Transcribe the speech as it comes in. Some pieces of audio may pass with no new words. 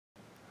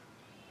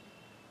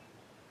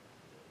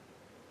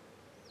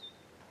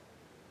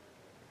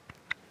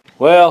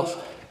Well,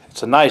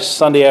 it's a nice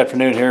Sunday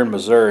afternoon here in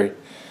Missouri,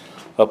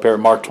 up here at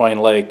Mark Twain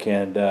Lake,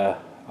 and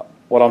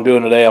what I'm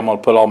doing today, I'm going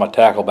to put all my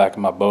tackle back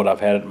in my boat. I've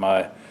had it in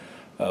my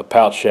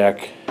pouch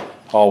shack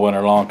all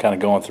winter long, kind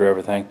of going through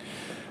everything.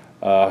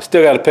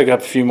 Still got to pick up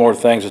a few more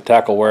things at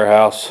Tackle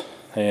Warehouse,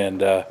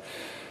 and I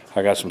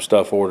got some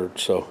stuff ordered.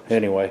 So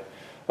anyway,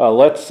 I'll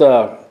just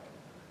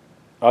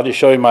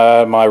show you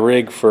my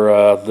rig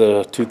for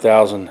the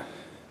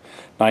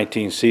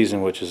 2019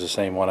 season, which is the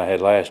same one I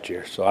had last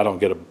year. So I don't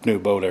get a new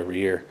boat every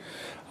year.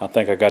 I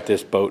think I got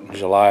this boat in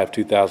July of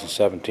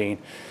 2017.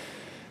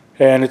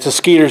 And it's a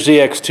Skeeter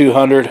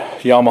ZX200,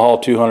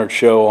 Yamaha 200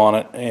 show on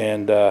it.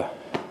 And I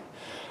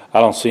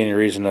don't see any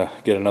reason to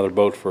get another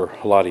boat for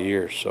a lot of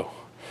years. So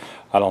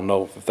I don't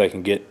know if they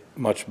can get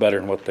much better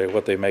than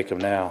what they make them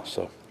now.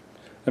 So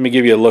let me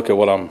give you a look at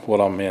what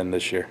I'm in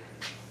this year.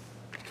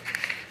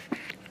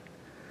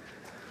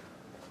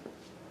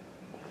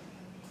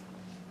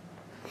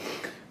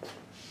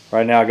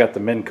 Right now I got the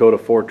Minn Kota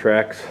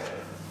 4-Trax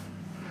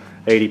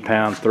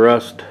 80-pound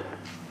thrust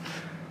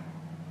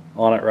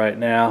on it right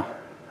now.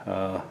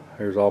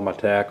 Here's all my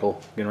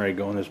tackle. Getting ready to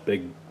go in this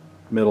big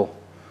middle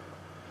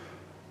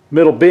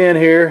bin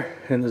here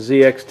in the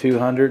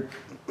ZX200.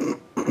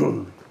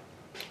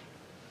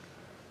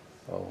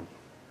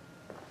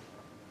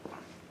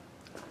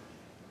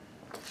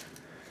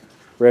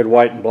 Red,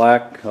 white, and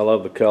black. I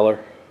love the color.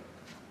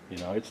 You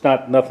know, it's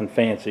not nothing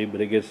fancy,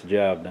 but it gets the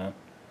job done.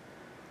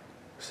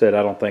 Said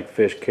I don't think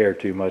fish care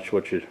too much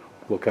what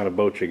kind of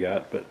boat you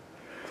got, but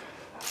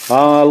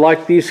I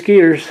like these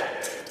Skeeters.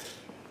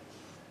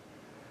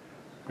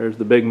 There's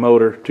the big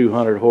motor,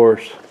 200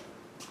 horse,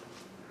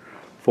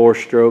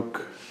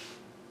 4-stroke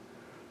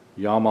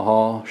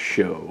Yamaha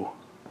show.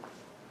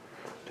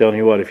 Telling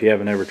you what, if you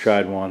haven't ever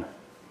tried one,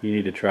 you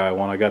need to try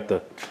one. I got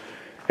the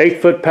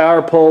 8-foot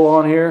power pole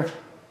on here,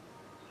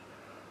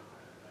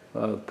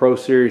 Pro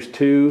Series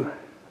 2.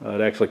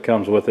 It actually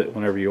comes with it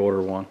whenever you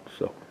order one.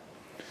 So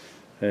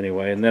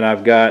anyway, and then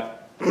I've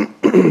got,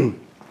 you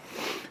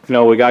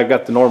know, I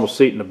got the normal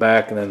seat in the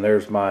back, and then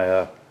there's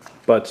my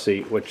butt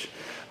seat, which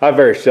I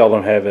very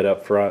seldom have it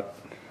up front,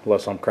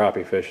 unless I'm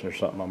crappie fishing or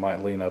something. I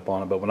might lean up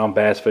on it, but when I'm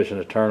bass fishing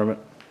a tournament,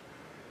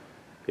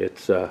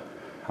 it's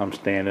I'm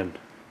standing,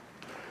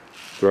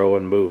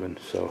 throwing, moving.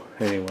 So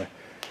anyway,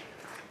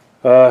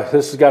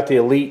 this has got the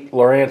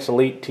Lowrance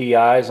Elite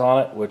TIs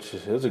on it, which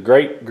is a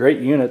great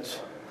units.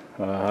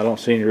 I don't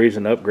see any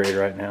reason to upgrade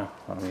right now.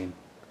 I mean,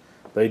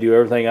 they do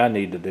everything I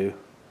need to do.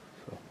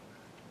 So,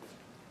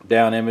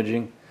 down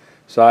imaging,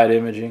 side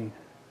imaging,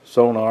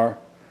 sonar,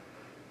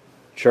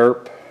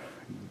 chirp,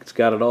 it's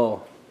got it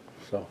all.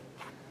 So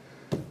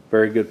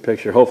very good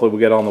picture. Hopefully we'll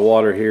get on the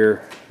water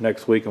here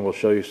next week and we'll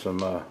show you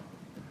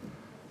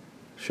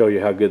show you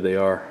how good they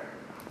are.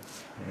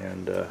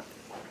 And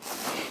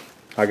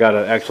I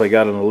actually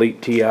got an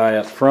Elite TI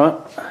up front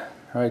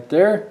right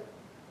there.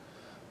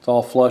 It's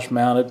all flush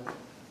mounted,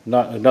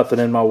 nothing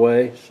in my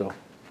way. So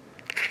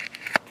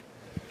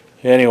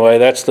anyway,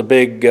 that's the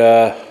big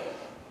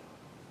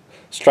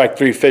Strike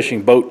 3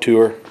 fishing boat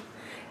tour,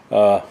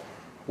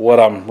 what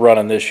I'm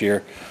running this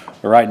year.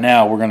 But right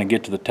now we're going to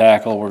get to the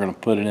tackle. We're going to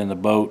put it in the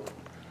boat.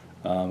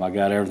 I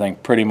got everything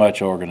pretty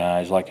much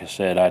organized. Like I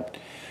said,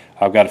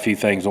 I've got a few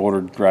things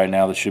ordered right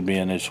now that should be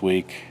in this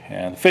week.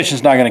 And the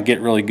fishing's not going to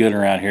get really good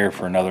around here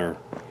for another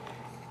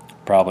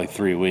probably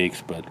 3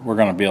 weeks, but we're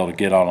going to be able to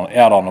get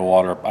out on the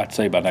water, I'd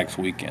say, by next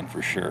weekend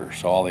for sure.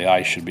 So all the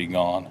ice should be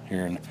gone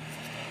here in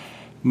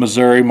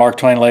Missouri, Mark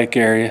Twain Lake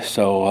area.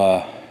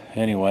 So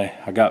anyway,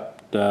 I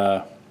got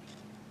a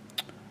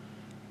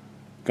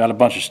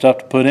bunch of stuff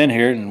to put in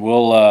here, and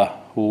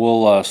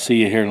we'll see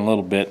you here in a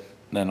little bit.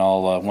 Then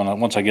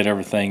once I get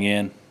everything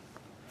in,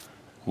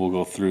 we'll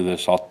go through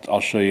this. I'll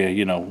show you,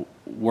 you know,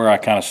 where I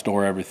kind of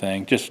store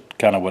everything, just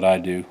kind of what I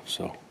do.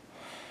 So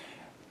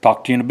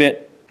talk to you in a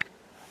bit.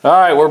 All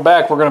right, we're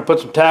back. We're going to put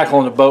some tackle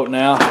in the boat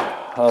now.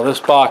 This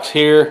box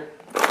here,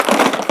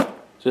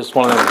 just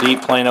one of those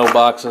deep Plano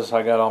boxes.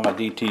 I got all my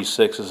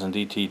DT6s and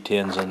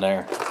DT10s in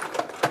there.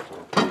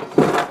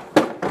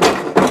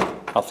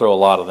 I'll throw a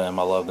lot of them.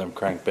 I love them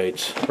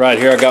crankbaits. Right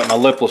here I got my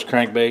lipless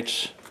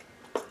crankbaits.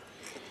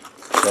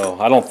 So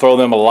I don't throw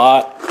them a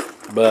lot,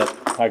 but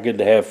I good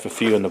to have a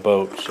few in the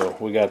boat. So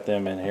we got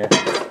them in here.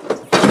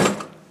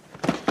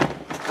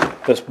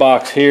 This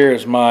box here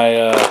is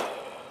my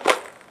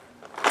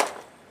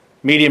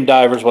medium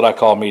divers, what I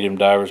call medium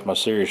divers, my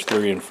Series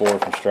 3 and 4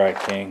 from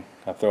Strike King.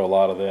 I throw a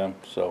lot of them.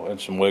 So, and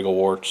some wiggle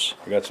warts.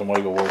 I got some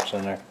wiggle warts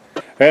in there.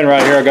 And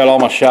right here I got all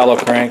my shallow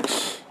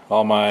cranks,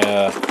 all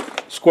my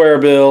square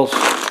bills.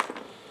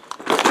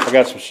 I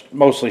got some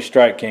mostly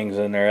Strike Kings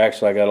in there.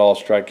 Actually, I got all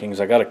Strike Kings.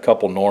 I got a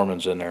couple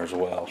Normans in there as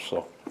well.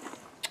 So,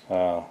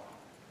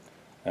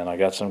 and I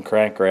got some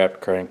crank wrapped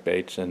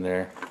crankbaits in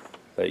there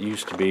that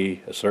used to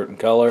be a certain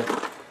color,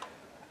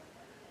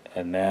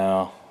 and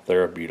now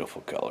they're a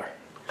beautiful color.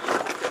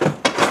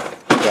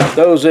 Got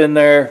those in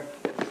there.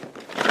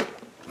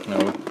 You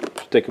know,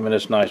 stick them in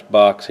this nice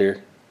box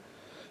here.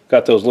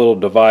 Got those little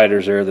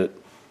dividers there that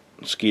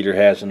Skeeter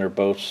has in their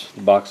boats.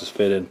 The boxes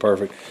fit in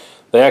perfect.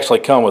 They actually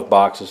come with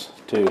boxes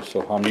too,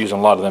 so I'm using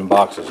a lot of them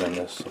boxes in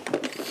this.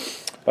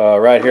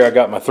 Right here I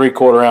got my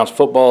 3/4 ounce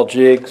football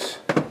jigs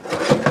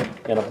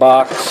in a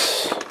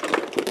box.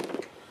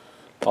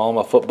 All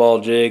my football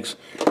jigs.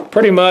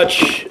 Pretty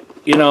much,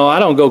 you know, I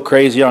don't go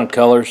crazy on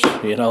colors,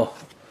 you know.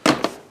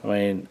 I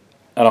mean,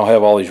 I don't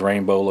have all these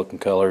rainbow looking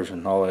colors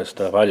and all that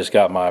stuff. I just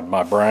got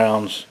my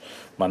browns,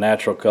 my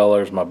natural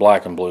colors, my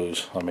black and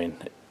blues. I mean,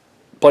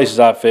 places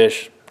I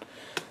fish,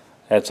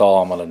 that's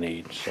all I'm gonna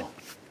need. So,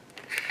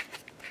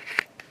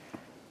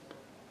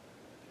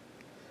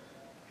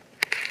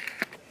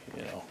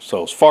 you know,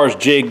 so as far as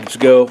jigs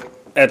go,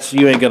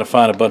 you ain't gonna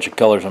find a bunch of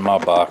colors in my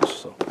box.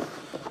 So,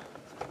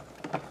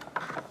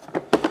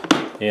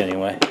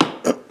 anyway,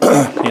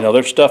 you know,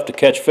 there's stuff to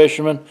catch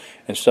fishermen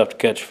and stuff to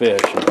catch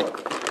fish. And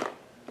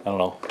I don't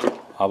know.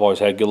 I've always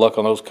had good luck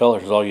on those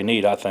colors. Is all you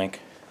need, I think.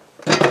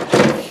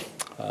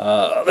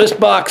 This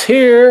box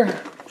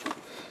here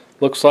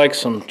looks like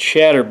some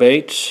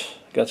chatterbaits.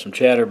 Got some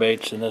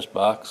chatterbaits in this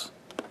box.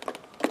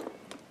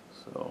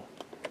 So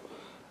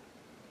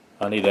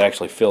I need to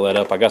actually fill that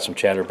up. I got some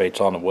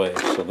chatterbaits on the way,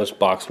 so this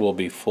box will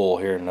be full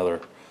here in another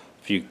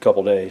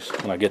couple days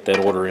when I get that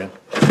order in.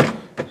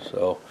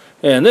 So,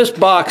 and this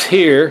box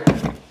here,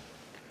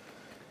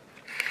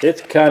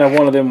 it's kind of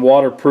one of them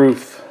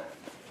waterproof,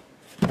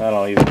 I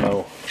don't even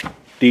know,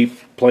 deep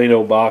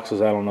Plano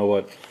boxes. I don't know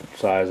what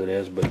size it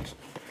is, but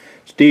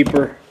it's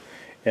deeper.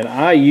 And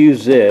I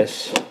use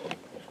this,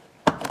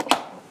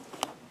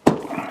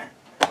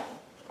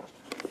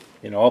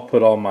 you know, I'll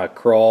put all my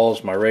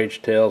crawls, my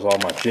rage tails, all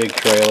my jig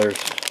trailers,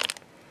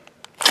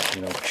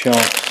 you know,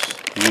 chunks,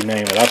 you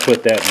name it. I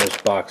put that in this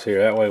box here.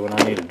 That way when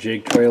I need a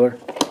jig trailer,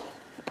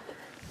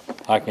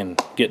 I can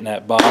get in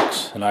that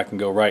box and I can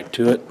go right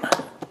to it.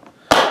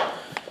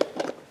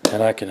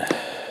 And I can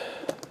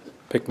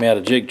pick me out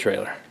a jig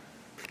trailer.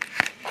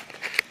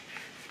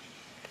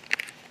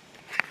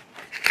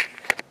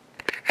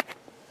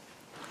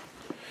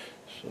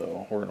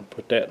 So we're going to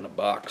put that in the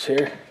box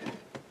here.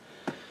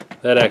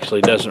 That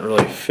actually doesn't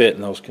really fit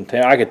in those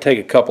containers. I could take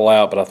a couple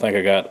out, but I think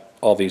I got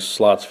all these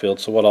slots filled.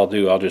 So what I'll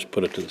do, I'll just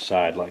put it to the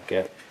side like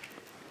that.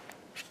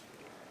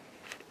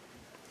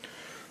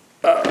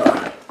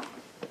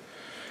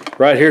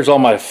 Right here's all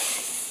my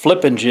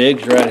flipping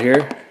jigs right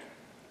here.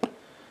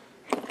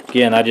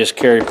 Again, I just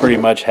carry pretty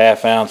much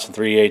 1/2 ounce and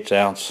 3/8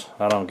 ounce.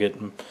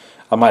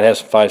 I might have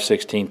some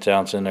 5/16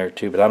 ounce in there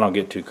too, but I don't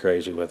get too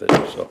crazy with it.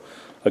 So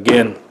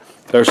again,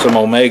 there's some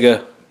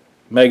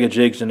mega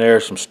jigs in there,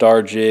 some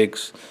star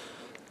jigs,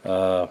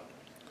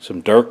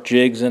 some Dirk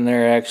jigs in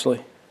there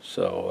actually.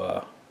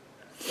 So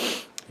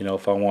you know,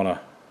 if I want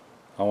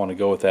to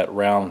go with that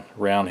round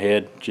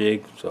head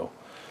jig. So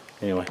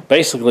anyway,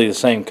 basically the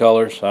same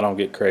colors. I don't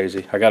get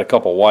crazy. I got a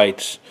couple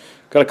whites.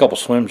 Got a couple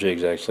swim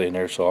jigs actually in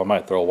there, so I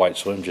might throw a white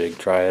swim jig,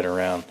 try it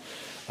around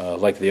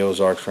Lake of the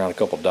Ozarks, around a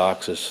couple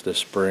docks this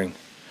spring,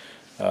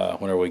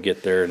 whenever we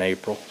get there in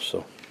April.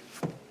 So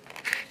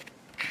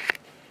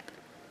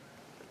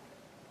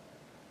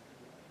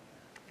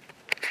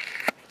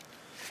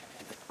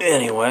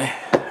anyway,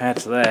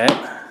 that's that.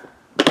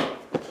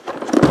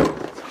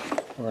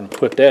 We're going to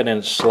put that in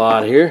its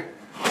slot here.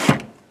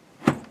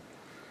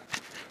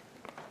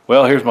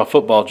 Well, here's my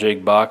football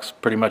jig box,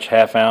 pretty much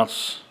 1/2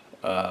 ounce.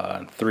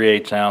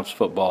 3/8 ounce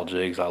football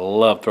jigs. I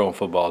love throwing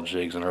football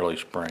jigs in early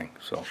spring.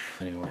 So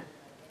anyway,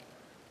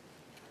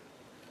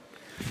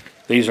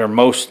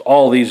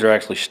 all these are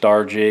actually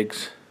star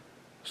jigs,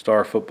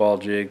 star football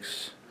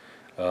jigs.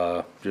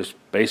 Just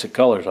basic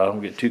colors. I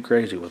don't get too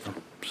crazy with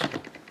them. So.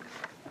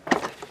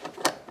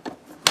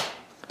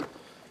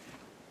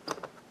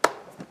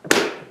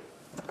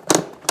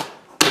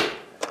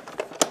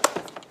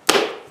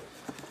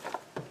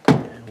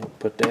 And we'll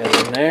put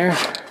that in there.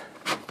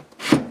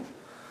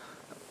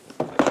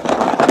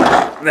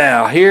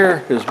 Now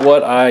here is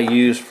what I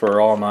use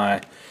for all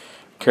my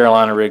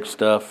Carolina rig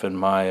stuff and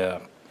my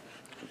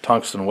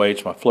tungsten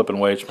weights, my flipping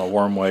weights, my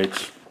worm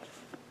weights.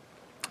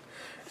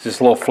 It's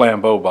this little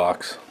flambeau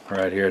box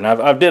right here, and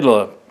I did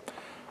a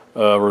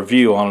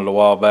review on it a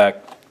while back,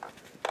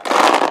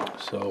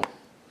 so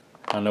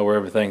I know where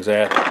everything's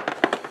at.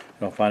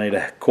 You know, if I need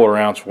a 1/4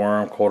 ounce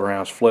worm, 1/4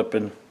 ounce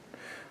flipping,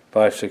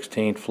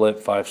 5/16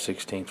 flip,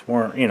 5/16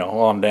 worm, you know,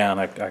 on down,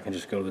 I can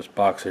just go to this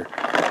box here.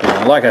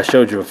 And like I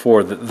showed you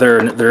before,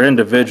 they're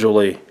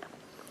individually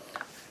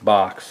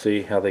boxed.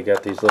 See how they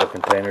got these little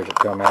containers that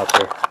come out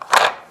there.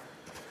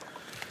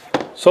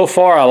 So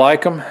far, I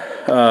like them.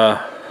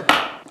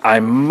 I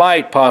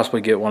might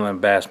possibly get one of them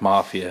Bass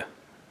Mafia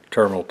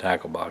terminal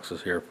tackle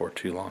boxes here before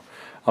too long.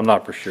 I'm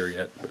not for sure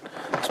yet, but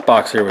this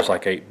box here was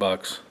like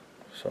 $8.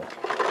 So,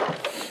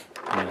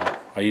 you know,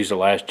 I used it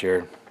last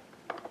year.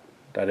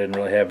 I didn't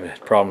really have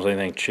problems with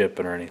anything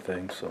chipping or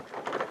anything. So,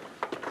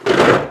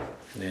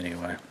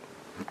 anyway.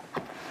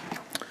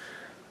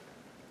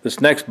 This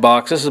next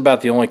box, this is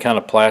about the only kind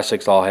of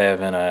plastics I'll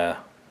have in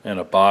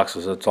a box.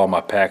 It's all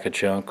my pack of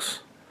chunks,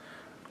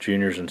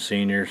 juniors and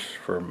seniors,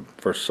 for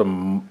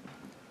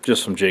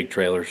just some jig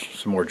trailers,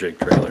 some more jig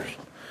trailers.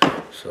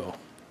 So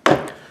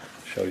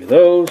show you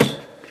those.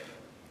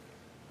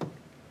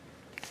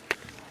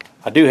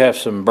 I do have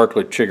some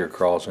Berkeley trigger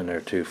crawls in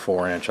there too,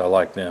 4-inch. I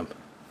like them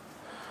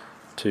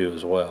too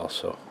as well.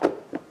 So,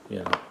 you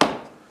know,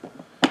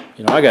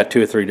 I got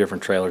 2 or 3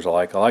 different trailers I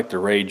like. I like the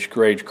Rage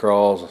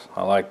crawls.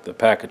 I like the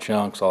Pack of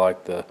Chunks. I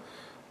like the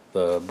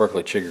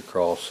Berkeley trigger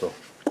crawls. So,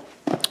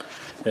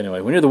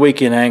 anyway, when you're the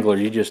weekend angler,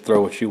 you just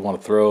throw what you want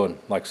to throw. And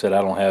like I said,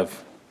 I don't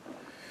have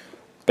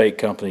bait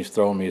companies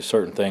throwing me a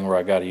certain thing where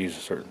I got to use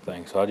a certain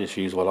thing. So I just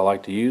use what I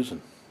like to use,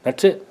 and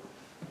that's it.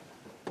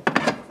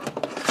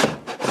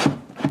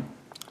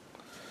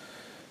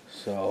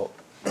 So,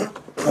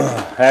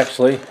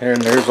 actually,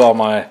 there's all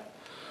my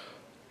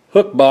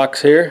hook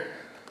box here.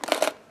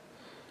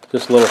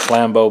 This little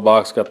flambeau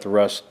box got the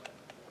rust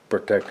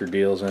protector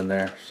deals in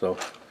there. So,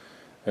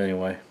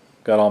 anyway,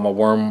 got all my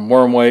worm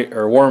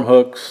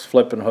hooks,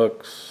 flipping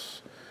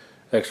hooks,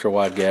 extra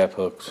wide gap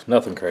hooks.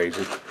 Nothing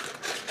crazy.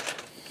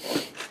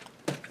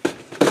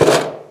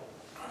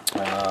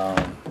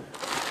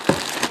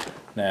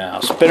 Now,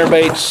 spinner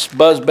baits,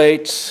 buzz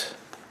baits.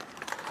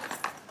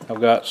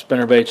 I've got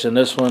spinner baits in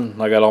this one.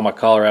 I got all my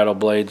Colorado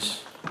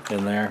blades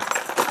in there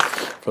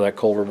for that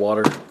colder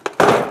water.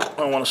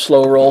 I want to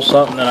slow roll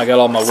something. Then I got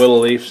all my willow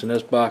leaves in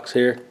this box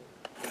here.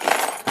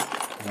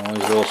 All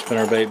these little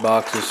spinner bait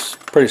boxes.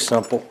 Pretty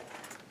simple.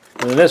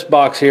 And in this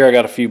box here, I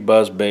got a few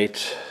buzz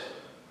baits.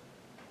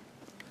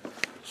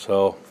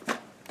 So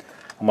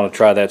I'm going to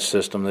try that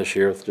system this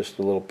year with just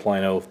a little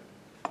plain old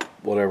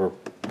whatever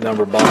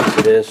number box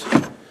it is.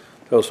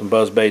 Throw some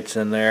buzz baits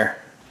in there.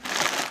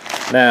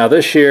 Now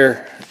this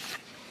year,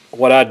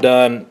 what I've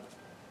done,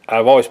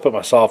 I've always put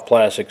my soft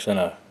plastics in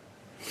a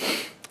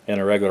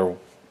regular,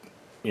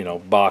 you know,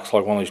 box,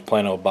 like one of these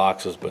plain old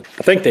boxes. But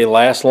I think they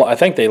last. I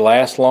think they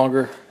last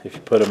longer if you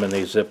put them in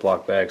these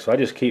Ziploc bags. So I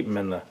just keep them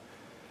in the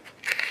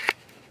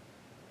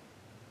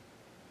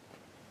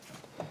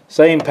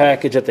same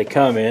package that they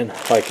come in.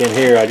 Like in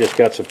here, I just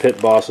got some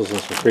pit bosses and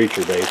some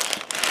creature baits.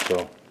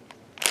 So,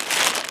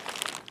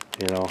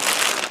 you know,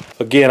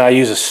 again, I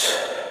use this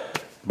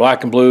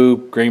black and blue,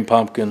 green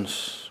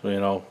pumpkins, you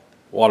know,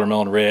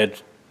 watermelon red.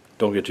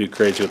 Don't get too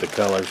crazy with the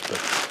colors,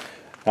 but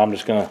I'm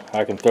just gonna,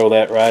 I can throw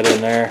that right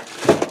in there.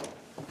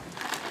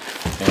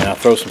 And I'll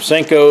throw some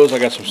Senkos. I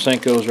got some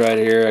Senkos right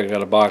here. I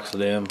got a box of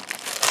them,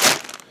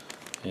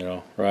 you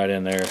know, right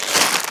in there.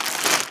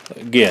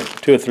 Again,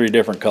 2 or 3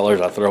 different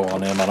colors I throw on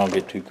them. I don't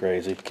get too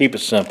crazy. Keep it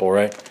simple,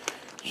 right?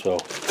 So,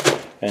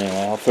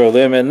 anyway, I'll throw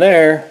them in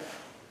there.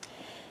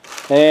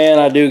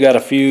 And I do got a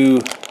few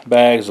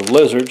bags of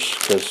lizards,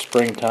 because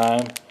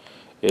springtime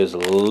is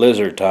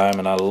lizard time,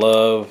 and I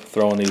love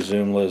throwing these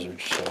Zoom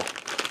lizards. So,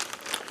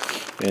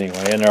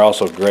 anyway, and they're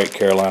also great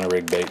Carolina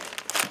rig bait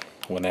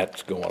when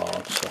that's going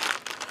on. So,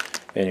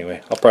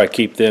 anyway, I'll probably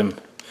keep them.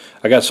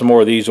 I got some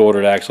more of these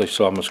ordered actually,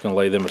 so I'm just going to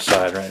lay them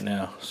aside right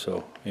now.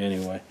 So,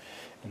 anyway.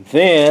 And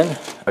then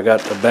I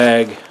got a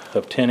bag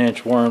of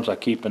 10-inch worms I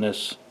keep in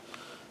this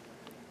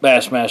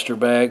Bassmaster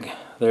bag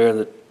there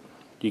that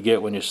you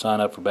get when you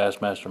sign up for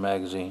Bassmaster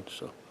magazine.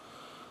 So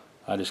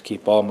I just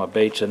keep all my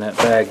baits in that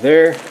bag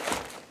there.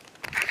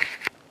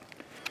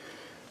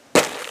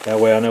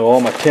 That way I know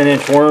all my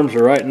 10-inch worms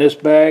are right in this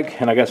bag,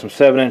 and I got some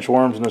 7-inch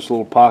worms in this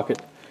little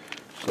pocket,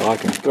 so I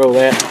can throw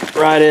that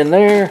right in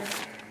there.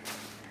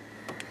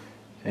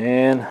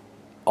 And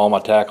all my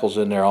tackles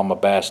in there, all my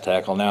bass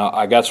tackle. Now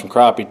I got some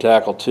crappie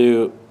tackle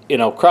too. You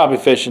know, crappie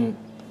fishing,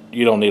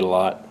 you don't need a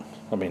lot.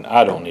 I mean,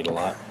 I don't need a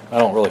lot. I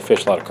don't really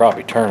fish a lot of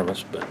crappie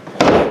tournaments, but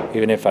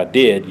even if I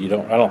did,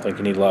 I don't think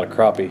you need a lot of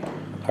crappie.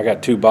 I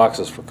got 2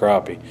 boxes for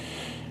crappie.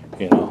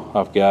 You know,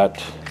 I've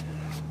got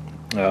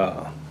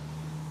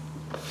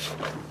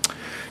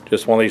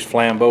just one of these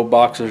flambeau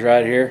boxes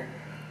right here,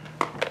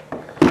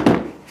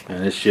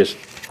 and it's just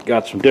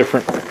got some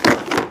different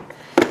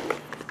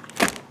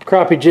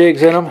crappie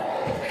jigs in them.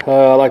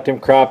 I like them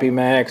Crappie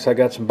Max. I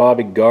got some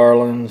Bobby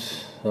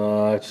Garlands.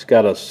 I just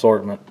got an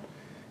assortment,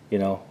 you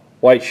know,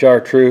 white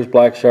chartreuse,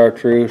 black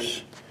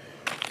chartreuse,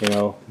 you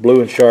know, blue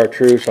and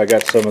chartreuse. I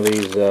got some of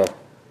these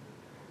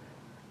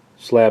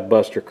Slab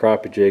Buster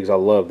crappie jigs. I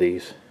love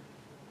these.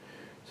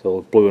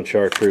 So blue and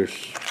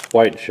chartreuse,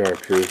 white and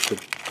chartreuse.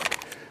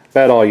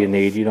 About all you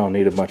need. You don't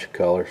need a bunch of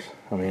colors.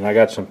 I mean, I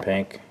got some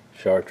pink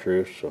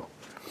chartreuse. So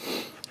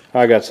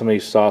I got some of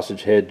these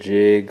sausage head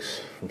jigs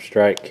from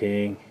Strike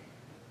King.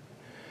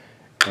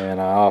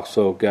 And I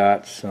also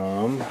got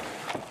some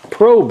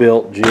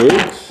pro-built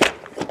jigs,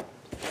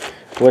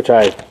 which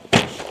I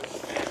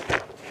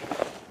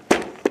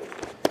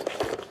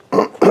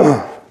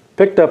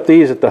picked up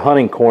these at the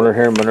hunting corner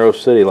here in Monroe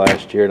City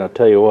last year, and I'll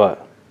tell you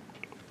what,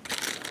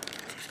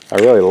 I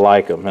really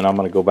like them, and I'm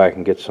going to go back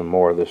and get some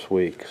more this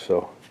week.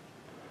 So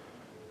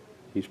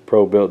these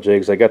pro-built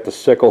jigs, I got the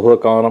sickle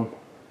hook on them.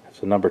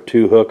 It's a number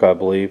 2 hook, I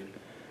believe.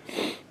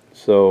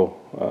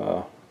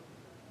 So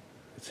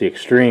it's the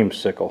extreme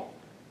sickle.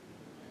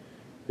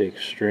 The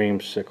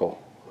extreme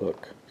sickle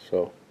hook.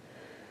 So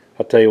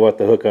I'll tell you what,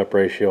 the hookup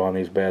ratio on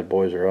these bad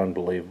boys are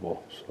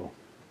unbelievable. So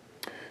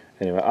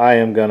anyway, I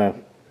am gonna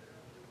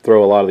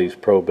throw a lot of these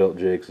pro-built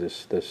jigs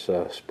this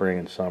spring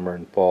and summer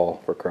and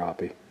fall for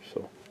crappie.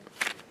 So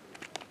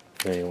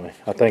Anyway,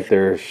 I think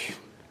there's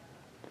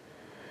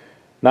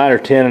 9 or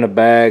 10 in a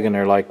bag, and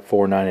they're like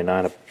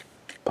 $4.99 a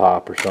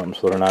pop or something,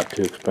 so they're not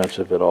too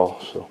expensive at all.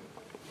 So,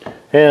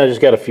 and I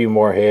just got a few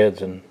more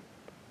heads and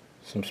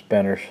some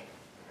spinners.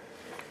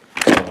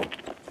 So,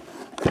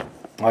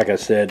 like I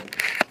said,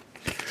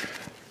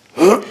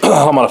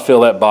 I'm gonna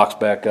fill that box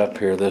back up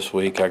here this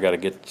week. I got to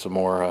get some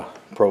more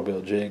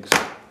pro-built jigs.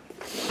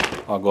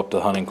 I'll go up to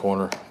the hunting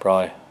corner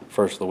probably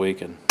first of the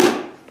week and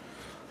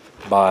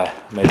buy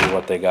maybe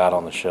what they got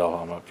on the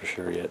shelf. I'm not for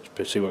sure yet,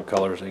 but see what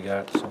colors they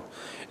got. So,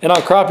 and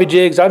on crappie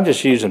jigs, I'm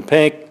just using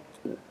pink,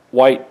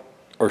 white,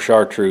 or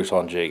chartreuse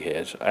on jig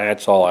heads.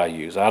 That's all I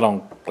use. I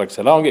don't, like I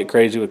said, I don't get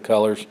crazy with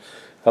colors.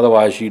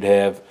 Otherwise, you'd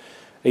have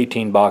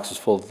 18 boxes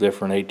full of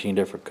 18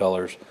 different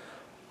colors.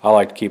 I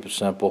like to keep it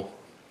simple.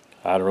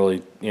 I'd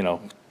really, you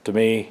know, to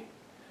me,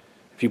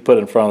 if you put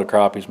it in front of the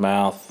crappie's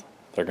mouth,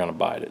 they're going to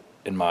bite it,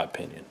 in my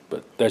opinion.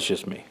 But that's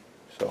just me.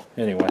 So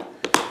anyway,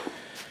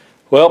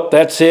 well,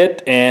 that's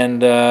it.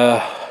 And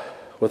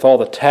with all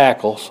the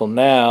tackle, so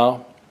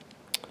now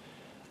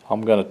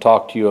I'm going to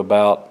talk to you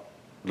about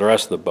the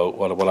rest of the boat,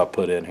 what I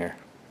put in here.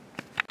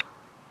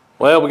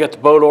 Well, we got the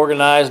boat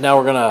organized. Now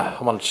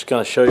I'm just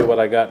gonna show you what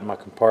I got in my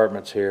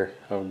compartments here.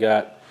 I've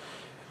got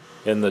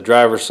in the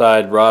driver's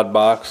side rod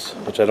box,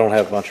 which I don't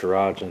have a bunch of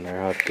rods in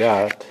there. I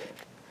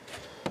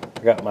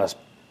got my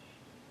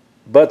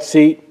butt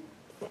seat.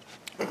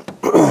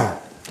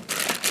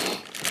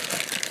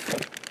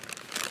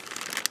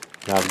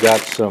 I've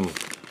got some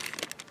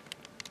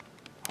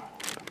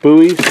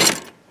buoys.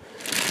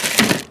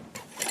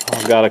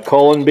 I've got a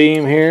Cullen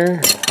beam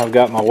here. I've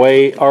got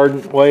my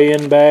Ardent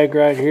weigh-in bag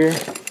right here.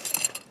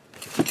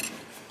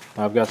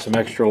 I've got some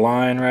extra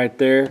line right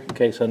there in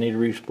case I need to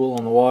re-spool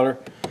on the water.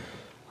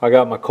 I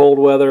got my cold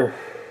weather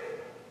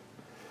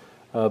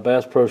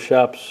Bass Pro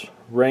Shops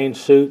rain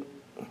suit,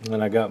 and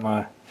then I got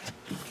a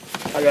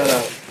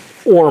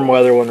warm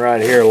weather one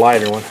right here, a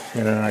lighter one,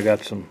 and then I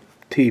got some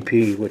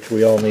TP, which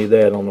we all need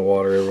that on the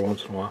water every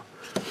once in a while.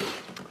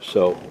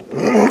 So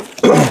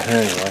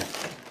anyway.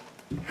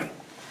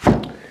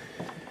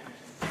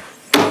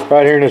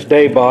 Right here in this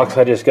day box,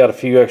 I just got a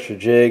few extra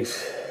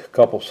jigs, a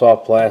couple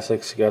soft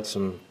plastics, got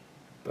some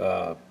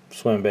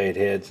swim bait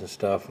heads and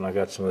stuff, and I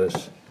got some of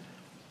this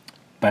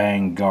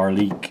Bang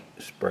garlic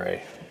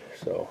spray.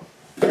 So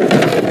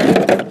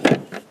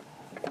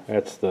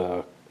that's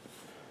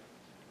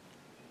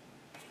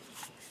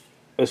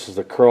this is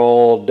the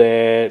crawl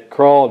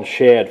and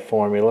shad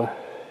formula.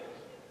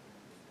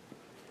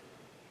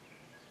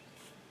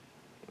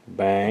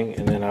 Bang,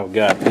 and then I've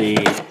got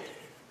the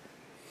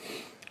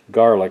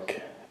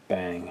garlic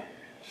Bang.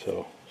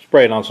 So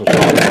spray it on some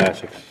soft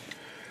plastics.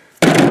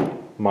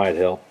 Might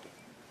help.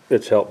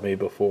 It's helped me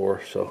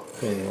before, so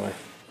anyway.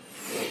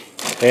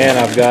 And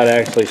I've got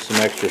actually some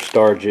extra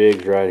star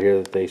jigs right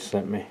here that they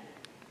sent me.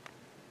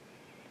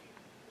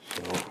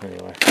 So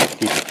anyway,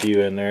 keep a few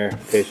in there in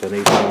case I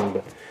need some,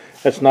 but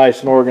that's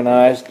nice and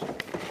organized.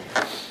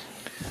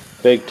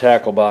 Big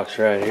tackle box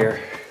right here.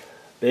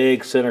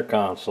 Big center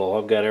console.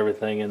 I've got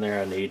everything in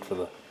there I need for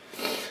the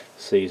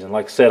season.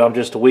 Like I said, I'm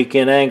just a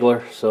weekend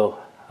angler, so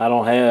I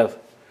don't have,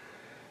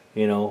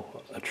 you know,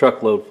 a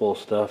truckload full of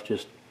stuff.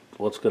 Just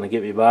what's going to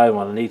get me by.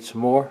 When I need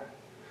some more,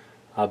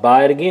 I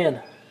buy it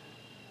again.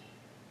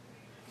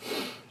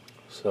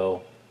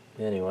 So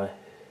anyway,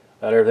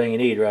 got everything you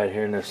need right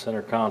here in this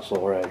center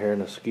console right here in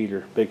the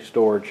Skeeter big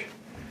storage.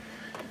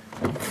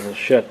 I'll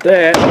shut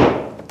that.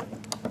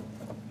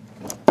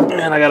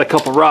 And I got a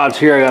couple rods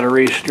here I got to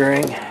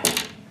restring.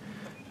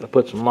 Got to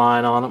put some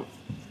line on them.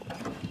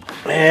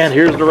 And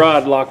here's the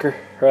rod locker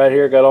right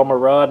here. Got all my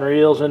rod and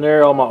reels in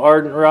there, all my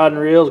Ardent rod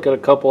and reels. Got a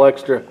couple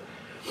extra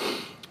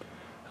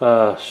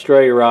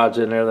stray rods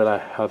in there that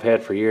I've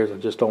had for years. I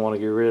just don't want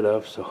to get rid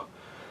of. So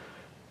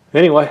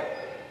anyway,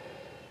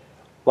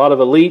 a lot of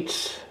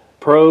Elites,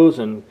 Pros,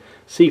 and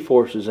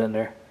C-Forces in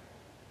there.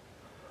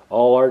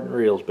 All Ardent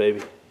reels,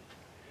 baby.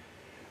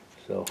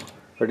 So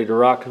ready to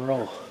rock and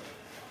roll.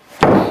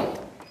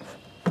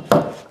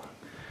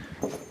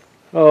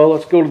 Oh,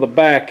 let's go to the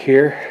back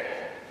here.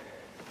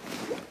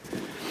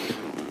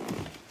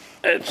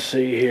 Let's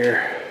see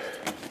here.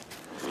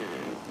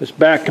 This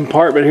back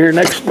compartment here,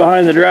 next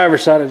behind the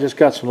driver's side, I just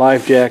got some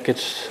life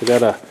jackets. I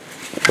got a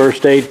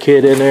first aid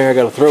kit in there. I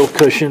got a throw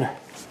cushion,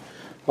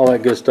 all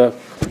that good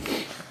stuff.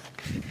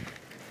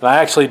 And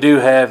I actually do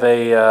have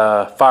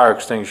a fire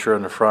extinguisher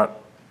in the front,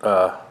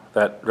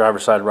 that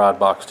driver's side rod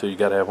box too. You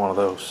got to have one of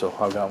those, so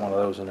I've got one of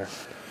those in there.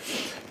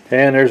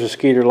 And there's a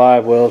Skeeter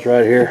live wells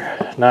right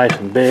here, nice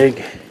and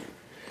big.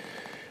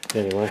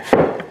 Anyway,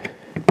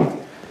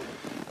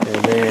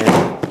 and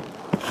then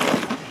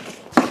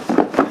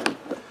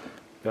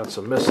got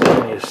some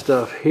miscellaneous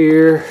stuff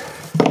here.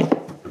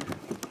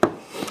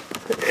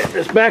 In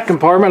this back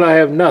compartment I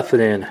have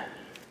nothing in,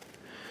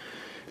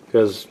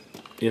 because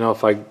you know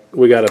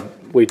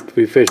we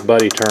fish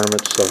buddy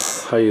tournaments,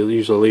 so I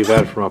usually leave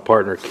that for my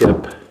partner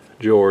Kip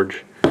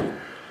George.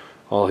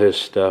 All his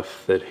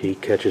stuff that he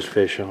catches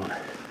fish on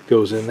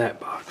goes in that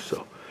box.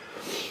 So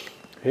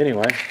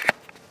anyway,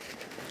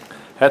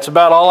 That's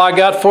about all I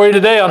got for you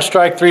today on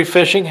Strike 3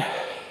 Fishing.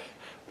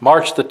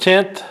 March the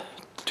 10th,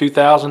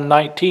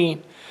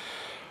 2019.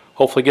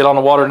 Hopefully get on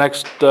the water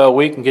next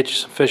week and get you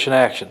some fishing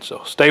action.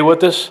 So stay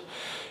with us.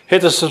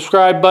 Hit the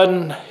subscribe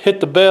button, hit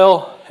the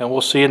bell, and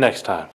we'll see you next time.